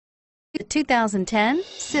The 2010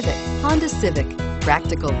 Civic, Honda Civic.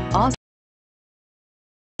 Practical, awesome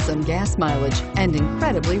gas mileage, and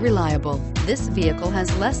incredibly reliable. This vehicle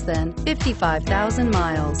has less than 55,000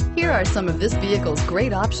 miles. Here are some of this vehicle's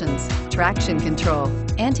great options: traction control,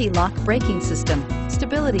 anti-lock braking system,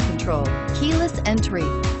 stability control, keyless entry,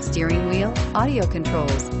 steering wheel audio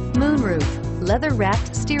controls, moonroof,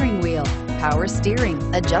 leather-wrapped steering wheel, power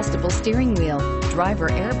steering, adjustable steering wheel, driver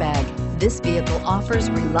airbag. This vehicle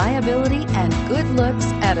offers reliability and good looks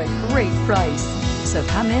at a great price. So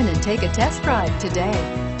come in and take a test drive today.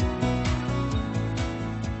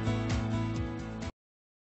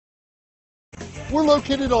 We're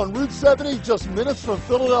located on Route 70, just minutes from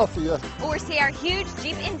Philadelphia. Or see our huge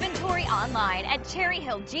Jeep inventory online at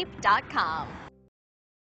cherryhilljeep.com.